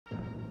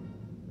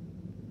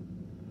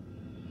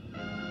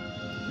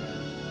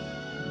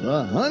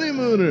the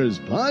Honeymooners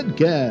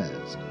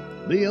podcast,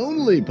 the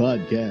only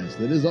podcast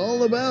that is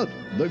all about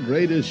the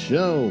greatest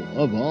show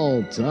of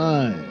all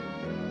time,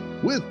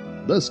 with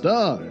the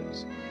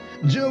stars,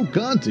 Joe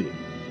Conti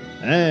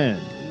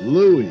and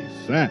Louie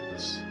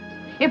Fatts.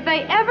 If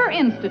they ever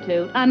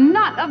institute a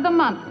Nut of the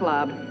Month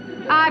Club,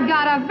 I've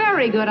got a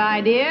very good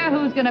idea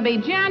who's going to be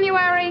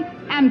January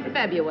and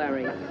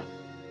February.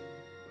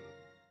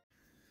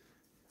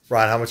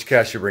 Ron, how much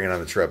cash you bringing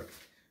on the trip?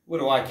 What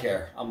do I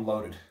care? I'm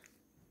loaded.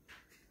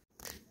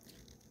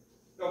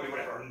 Nobody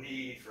would ever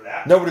need for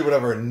that. Nobody would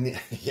ever need,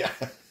 yeah.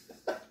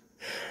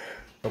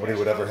 Nobody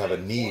would ever have a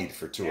need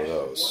for two of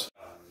those.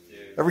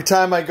 Every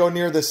time I go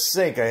near the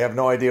sink, I have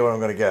no idea what I'm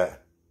going to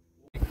get.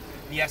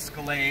 The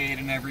Escalade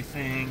and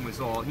everything was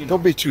all, you know.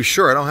 Don't be too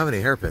sure. I don't have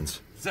any hairpins.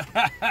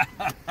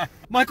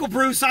 Michael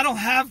Bruce, I don't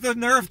have the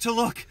nerve to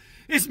look.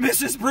 Is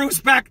Mrs.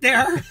 Bruce back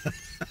there?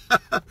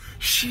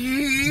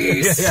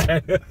 Jeez.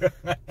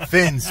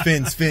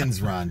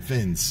 Fins, Ron,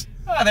 fins.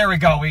 Oh, there we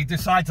go. We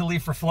decide to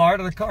leave for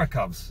Florida. The car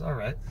comes. All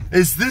right.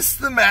 Is this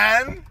the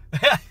man?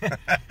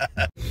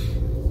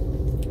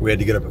 We had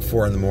to get up at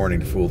 4 in the morning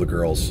to fool the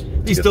girls.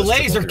 These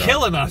delays are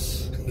killing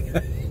us.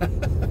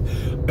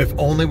 If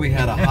only we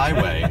had a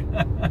highway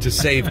to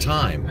save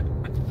time.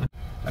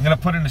 I'm going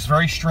to put in this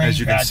very strange As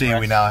you can address. see,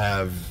 we now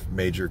have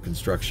major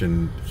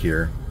construction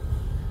here.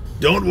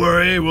 Don't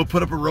worry, we'll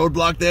put up a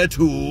roadblock there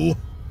too.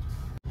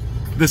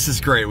 This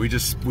is great. We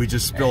just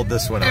spilled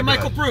this one. Hey,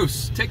 Michael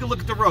Bruce, take a look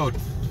at the road.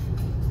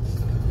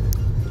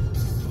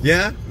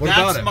 Yeah? What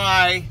about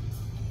it?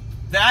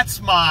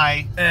 That's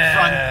my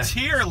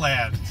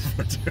Frontierland.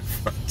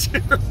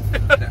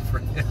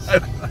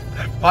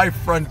 My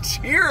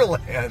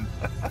Frontierland.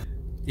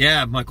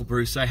 Yeah, Michael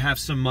Bruce, I have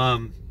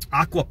some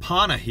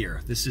Aquapana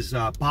here. This is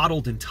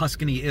bottled in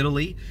Tuscany,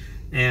 Italy,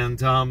 and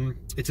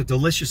it's a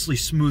deliciously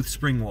smooth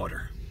spring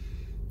water.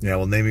 Yeah,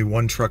 well, name me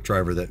one truck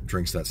driver that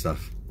drinks that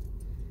stuff.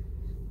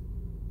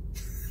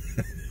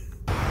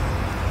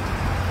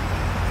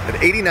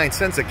 At 89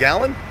 cents a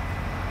gallon?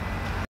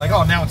 Like,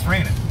 oh, now it's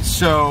raining.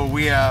 So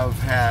we have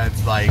had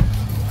like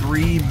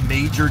 3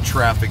 major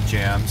traffic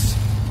jams,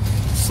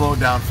 slowed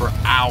down for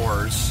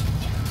hours,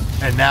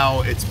 and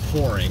now it's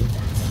pouring.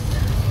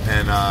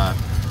 And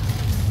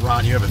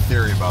Ron, you have a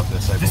theory about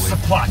this, I believe. This is a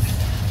plot.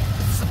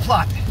 This is a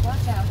plot.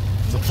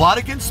 It's a plot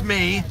against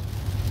me.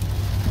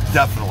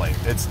 Definitely.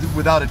 It's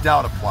without a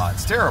doubt a plot.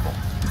 It's terrible.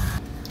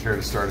 Care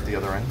to start at the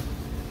other end?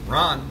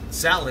 Ron,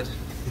 salad.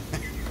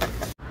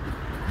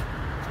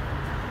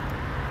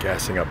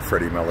 Gassing up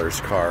Freddie Miller's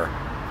car.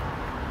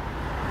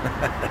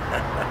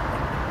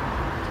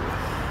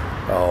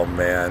 Oh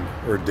man,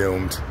 we're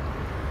doomed.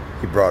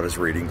 He brought his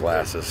reading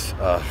glasses.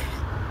 What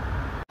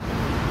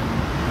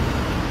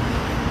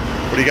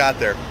do you got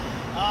there?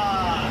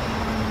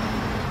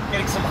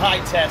 Getting some high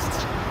tests.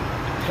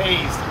 It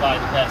pays to buy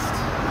the best.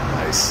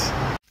 Nice.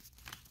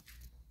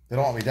 They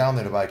don't want me down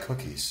there to buy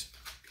cookies.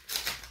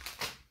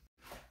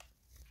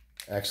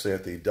 Actually,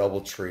 at the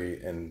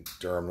DoubleTree in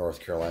Durham, North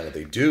Carolina,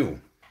 they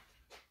do,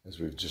 as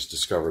we've just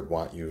discovered,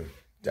 want you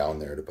down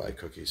there to buy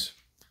cookies.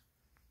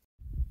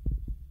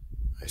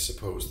 I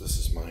suppose this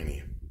is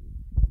miney.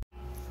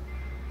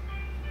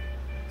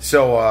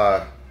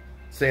 So,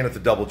 staying at the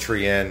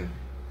DoubleTree Inn,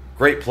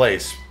 great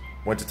place.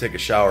 Went to take a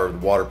shower, the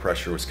water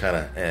pressure was kind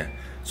of eh.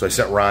 So I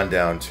sent Ron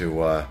down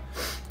to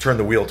turn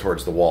the wheel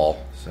towards the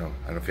wall. So I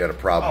don't know if you had a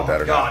problem with that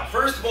or not. Oh my God!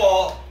 First of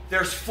all,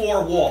 there's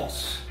 4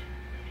 walls.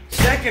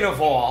 Second of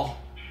all,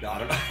 no, I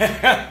don't know.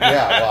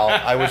 Yeah, well,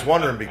 I was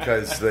wondering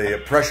because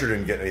the pressure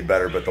didn't get any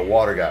better, but the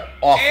water got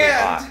awfully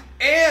hot.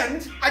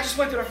 And I just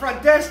went to the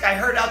front desk.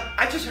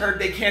 I just heard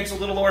they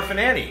canceled Little Orphan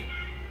Annie.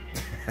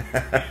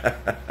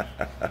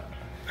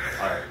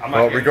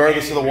 Well,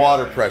 regardless of the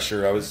water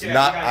pressure, I wasn't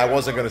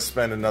going to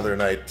spend another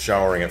night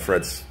showering at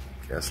Fred's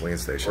gasoline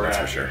station. That's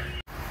for sure.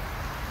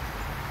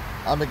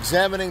 I'm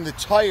examining the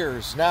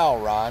tires now,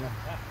 Ron.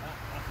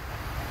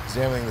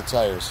 Examining the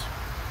tires.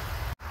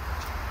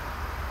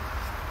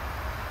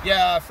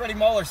 Yeah, Freddie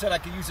Muller said I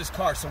could use his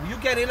car, so will you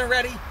get in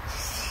already?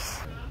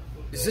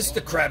 Is this the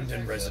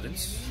Crabden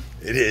residence?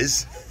 It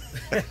is.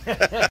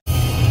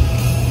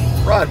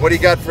 Ron, what do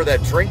you got for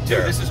that drink there?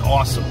 Dude, this is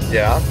awesome.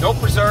 Yeah? No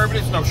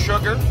preservatives, no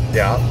sugar.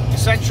 Yeah.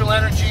 Essential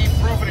energy,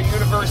 proven in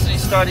university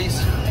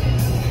studies.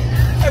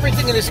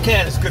 Everything in this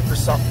can is good for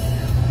something.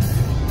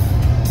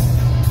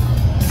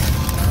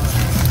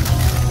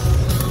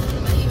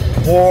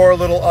 Poor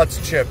little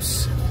Utz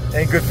chips.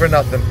 Ain't good for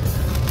nothing.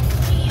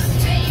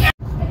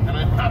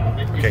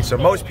 Okay, so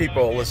most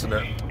people listen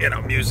to,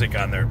 music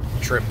on their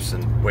trips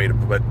and wait,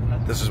 but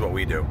this is what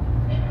we do.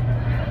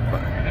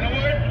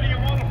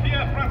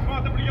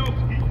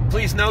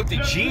 Please note the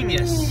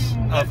genius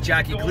of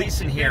Jackie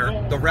Gleason here.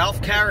 The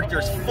Ralph character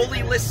is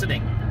fully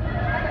listening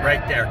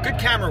right there. Good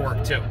camera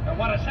work, too.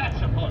 What is that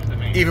supposed to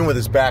mean? Even with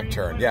his back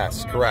turned,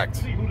 yes,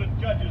 correct.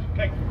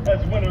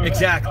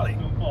 Exactly.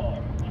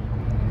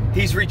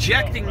 He's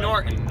rejecting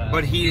Norton,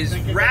 but he is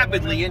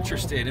rabidly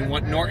interested in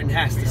what Norton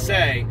has to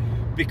say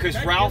because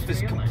Ralph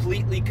is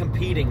completely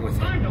competing with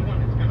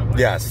him.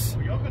 Yes.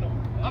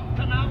 Up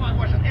to now, I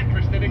wasn't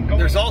interested in going.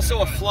 There's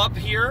also a flub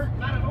here.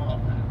 Not at all.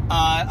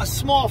 A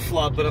small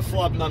flub, but a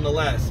flub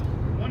nonetheless.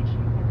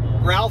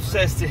 Ralph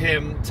says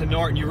to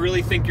Norton, you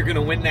really think you're going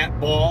to win that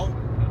ball?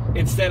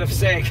 Instead of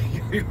saying,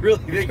 you really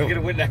think you're going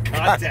to win that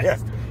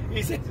contest?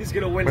 He says he's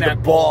going to win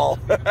that ball.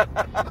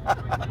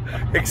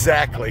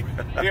 Exactly.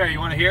 Here, you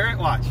want to hear it?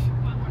 Watch.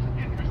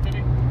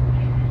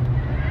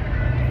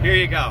 Here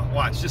you go.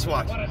 Watch. Just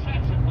watch. What is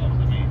that supposed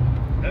to mean?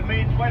 It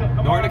means,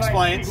 well, Norton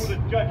explains. Who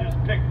the judges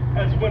pick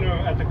as winner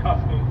at the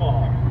costume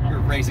ball. You're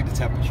raising the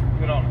temperature.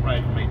 You don't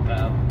frighten me,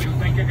 pal. You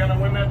think you're going to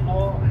win that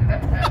ball?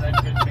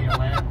 That gives me a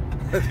laugh.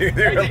 You're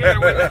going to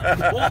win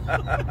that ball?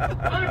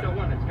 I'm the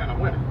one that's going to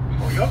win it.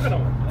 Oh, you're going to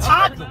win it.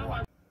 I'm the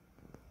one.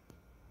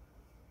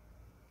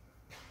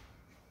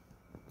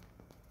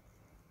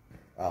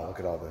 Wow, look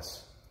at all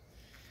this.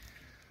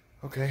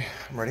 Okay,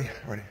 I'm ready.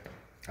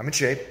 I'm in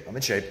shape. I'm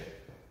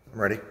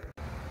ready.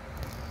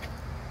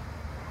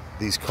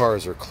 These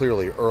cars are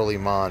clearly early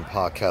Ma and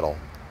Pa Kettle.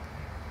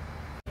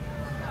 My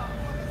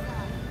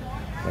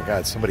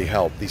God, somebody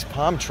help. These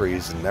palm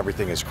trees and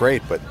everything is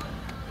great, but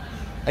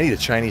I need a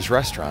Chinese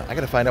restaurant. I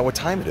gotta find out what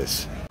time it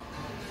is.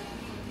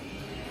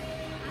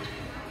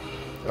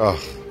 Oh,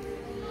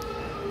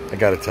 I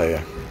gotta tell you.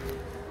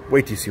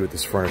 Wait till you see what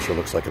this furniture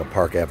looks like in a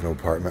Park Avenue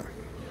apartment.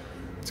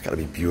 It's gotta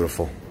be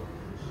beautiful.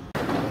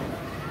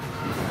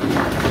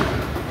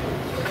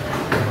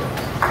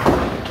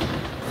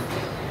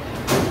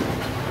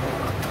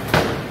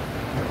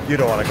 You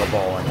don't want to go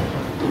bowling.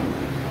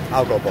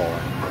 I'll go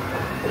bowling.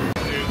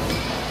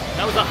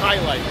 That was a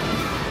highlight.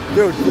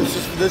 Dude,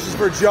 this is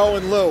for Joe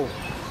and Lou.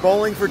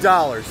 Bowling for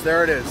dollars.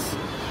 There it is.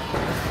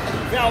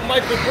 Now,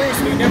 Michael Bruce,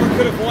 we never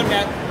could have won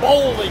that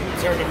bowling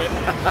tournament.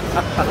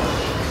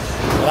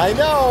 But I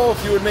know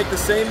if you would make the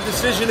same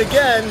decision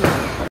again.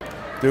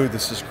 Dude,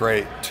 this is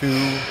great.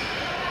 Two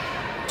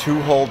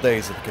whole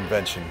days at the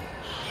convention.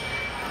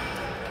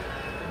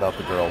 About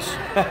the girls.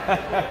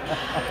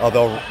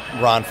 Although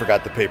Ron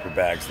forgot the paper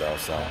bags though,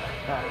 so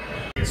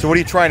what are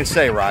you trying to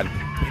say, Ron?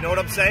 You know what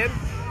I'm saying?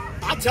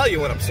 I'll tell you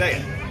what I'm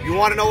saying. You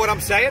want to know what I'm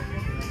saying?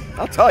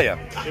 I'll tell you.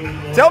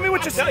 Tell me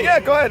what you're saying. Yeah,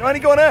 go ahead. Why don't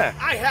you go on there?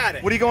 I had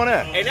it. What are you going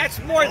at? And that's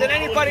more than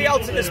anybody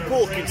else in this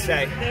pool can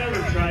say.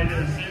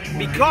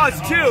 Because,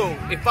 too,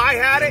 if I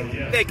had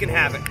it, they can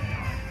have it.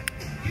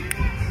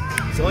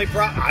 It's the only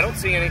problem. I don't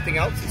see anything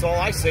else. It's all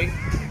I see.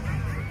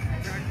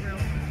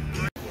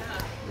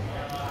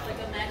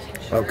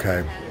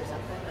 Okay.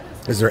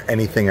 Is there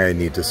anything I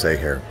need to say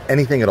here?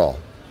 Anything at all?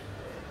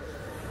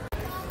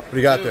 What do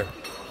you got there?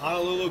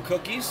 Honolulu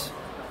cookies.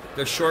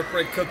 They're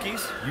shortbread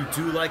cookies. You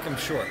do like them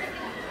short.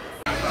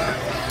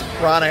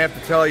 Ron, I have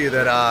to tell you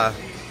that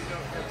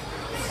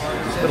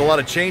there's been a lot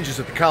of changes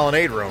at the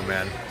Colonnade Room,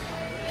 man.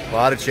 A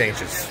lot of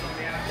changes.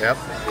 Yep.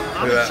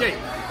 I'm in shape.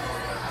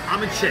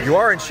 I'm in shape. You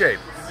are in shape.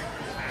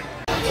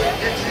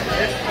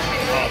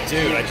 Oh,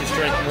 dude, I just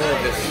drank more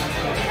of this.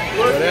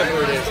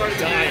 Whatever it is, I'm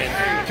dying.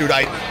 Dude,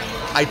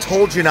 I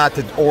told you not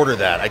to order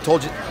that. I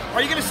told you.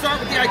 Are you going to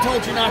start with the I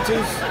told you not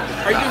to?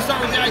 Are you going to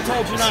start with the I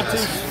told you not to?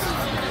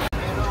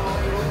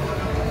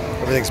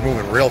 Everything's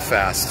moving real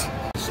fast.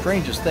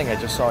 Strangest thing, I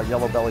just saw a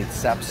yellow-bellied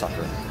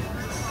sapsucker.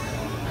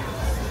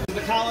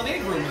 The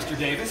Colonnade Room, Mr.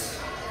 Davis.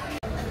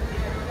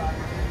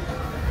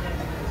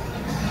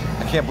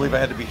 I can't believe I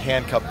had to be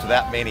handcuffed to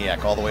that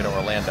maniac all the way to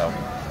Orlando.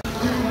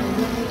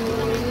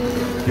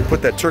 You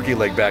put that turkey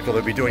leg back, or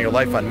they'll be doing your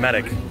life on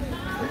medic.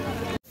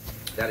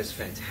 That is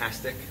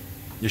fantastic.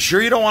 You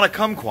sure you don't want to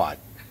kumquat?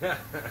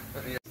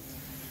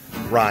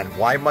 Ron,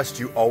 why must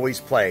you always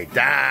play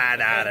da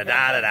da da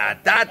da da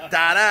da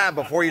da da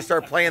before you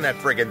start playing that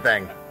friggin'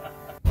 thing?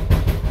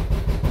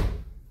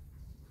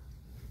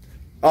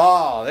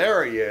 Oh,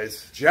 there he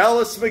is.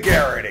 Jealous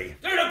McGarity.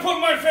 They're gonna put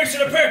my face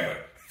in the paper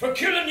for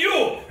killing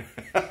you.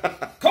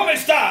 Come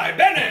stai,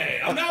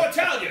 bene. I'm now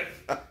Italian.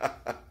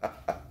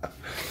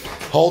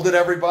 Hold it,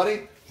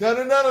 everybody.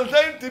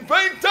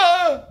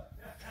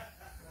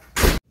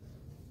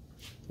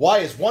 Why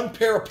is one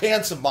pair of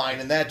pants of mine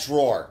in that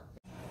drawer?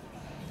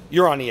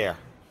 You're on the air.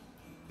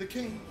 The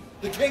king,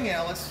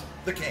 Alice,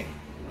 the king.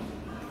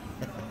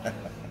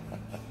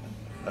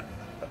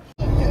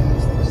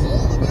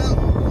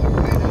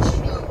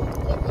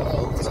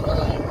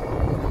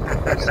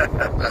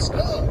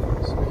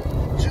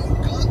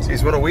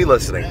 Geez, what are we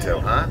listening to,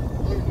 huh?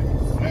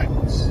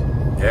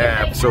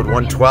 Yeah, episode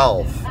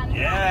 112.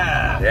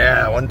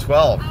 Yeah,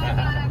 112. I've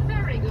got a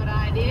very good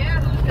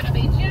idea who's going to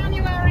be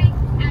January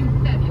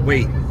and February.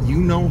 Wait, you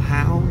know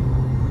how?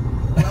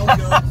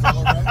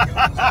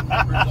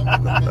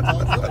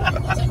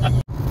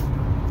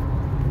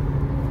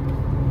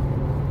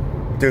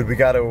 Dude, we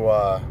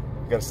gotta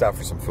stop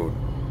for some food.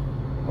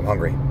 I'm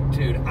hungry.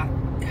 Dude,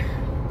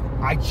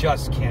 I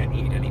just can't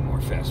eat any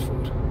more fast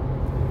food.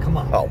 Come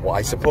on. Oh, well,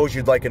 I suppose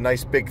you'd like a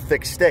nice big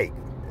thick steak.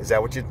 Is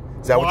that what you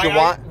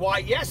want? Why,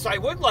 yes, I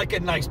would like a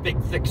nice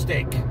big thick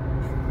steak. Dude,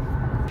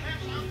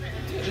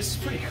 this is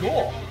pretty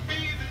cool.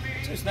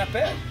 Dude, it's not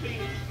bad.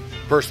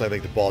 Personally, I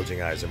think the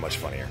bulging eyes are much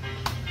funnier.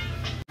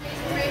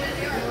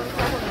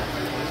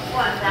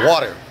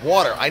 Water.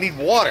 Water. I need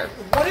water.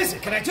 What is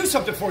it? Can I do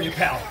something for you,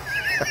 pal?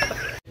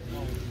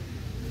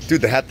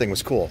 Dude, the hat thing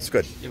was cool. It's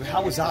good. Yeah, but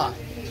how was I?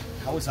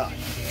 How was I?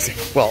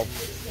 Well,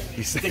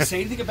 he said... Did they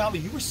say anything about me?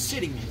 You were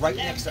sitting right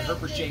next to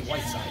Herbert J.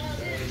 Whiteside.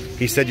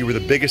 He said you were the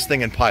biggest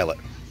thing in Pilot.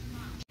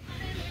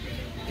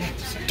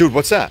 Dude,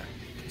 what's that?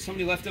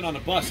 Somebody left it on the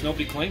bus.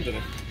 Nobody claimed it.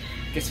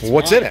 Guess it's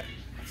What's mine. in it?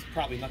 It's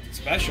probably nothing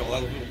special.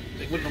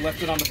 They wouldn't have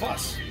left it on the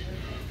bus.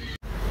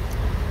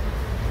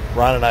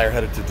 Ron and I are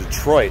headed to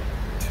Detroit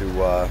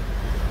to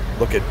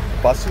look at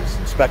buses,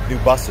 inspect new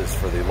buses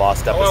for the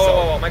Lost episode.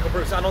 Whoa, Michael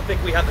Bruce, I don't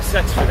think we have the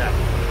sets for that.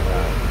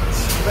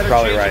 You better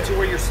probably change right. it to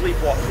where you're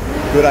sleepwalking.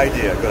 Good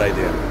idea, good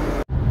idea.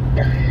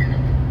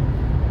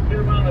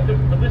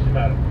 But listen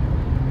about it.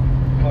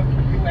 Look,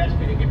 you asked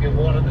me to give you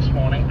water this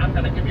morning. I'm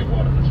going to give you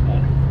water this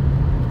morning.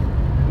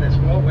 And there's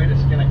no way to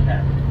skin a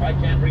cat. If I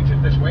can't reach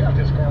it this way, I'll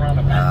just go around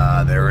the back.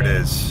 Ah, there it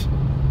is.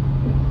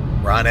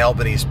 Ron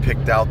Albanese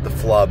picked out the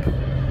flub.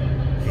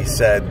 He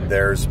said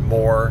there's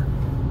more...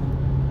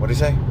 What did he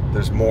say?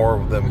 There's more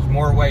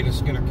way to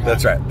skin a cat.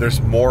 That's right.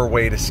 There's more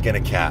way to skin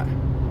a cat.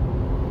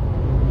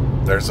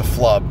 There's a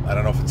flub. I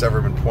don't know if it's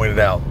ever been pointed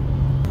out.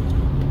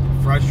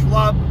 Fresh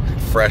flub.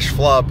 Fresh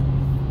flub.